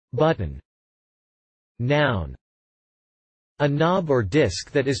Button. Noun. A knob or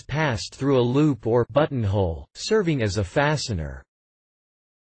disc that is passed through a loop or buttonhole, serving as a fastener.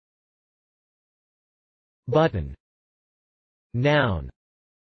 Button. Noun.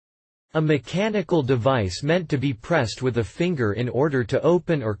 A mechanical device meant to be pressed with a finger in order to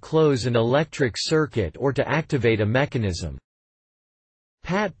open or close an electric circuit or to activate a mechanism.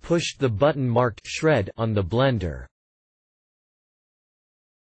 Pat pushed the button marked "shred" on the blender.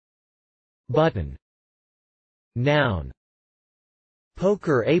 Button. Noun.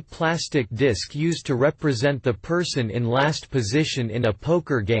 Poker. A plastic disc used to represent the person in last position in a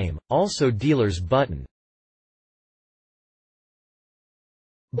poker game, also dealer's button.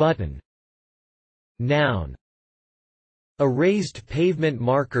 Button. Noun. A raised pavement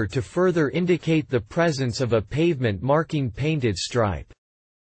marker to further indicate the presence of a pavement marking painted stripe.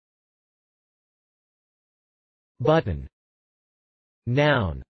 Button.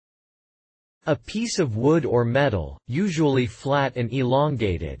 Noun. A piece of wood or metal, usually flat and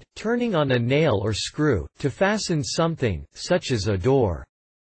elongated, turning on a nail or screw, to fasten something, such as a door.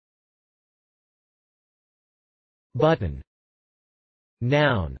 Button.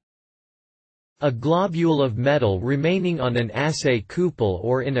 Noun. A globule of metal remaining on an assay cupel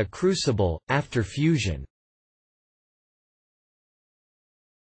or in a crucible, after fusion.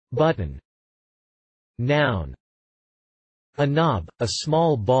 Button. Noun. A knob, a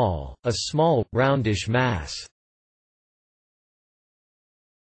small ball, a small, roundish mass.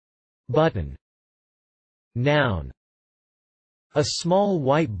 Button. Noun. A small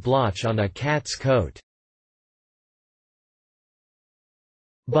white blotch on a cat's coat.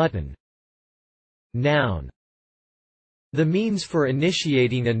 Button. Noun. The means for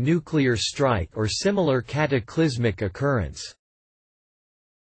initiating a nuclear strike or similar cataclysmic occurrence.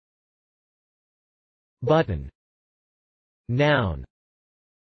 Button. Noun.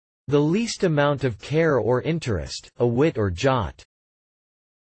 The least amount of care or interest, a whit or jot.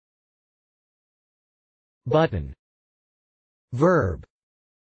 Button. Verb.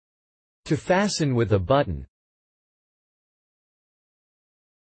 To fasten with a button.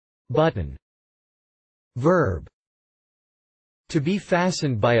 Button. Verb. To be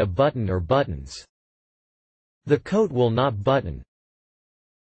fastened by a button or buttons. The coat will not button.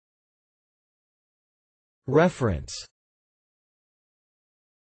 Reference.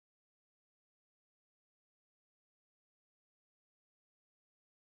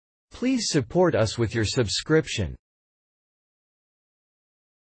 Please support us with your subscription.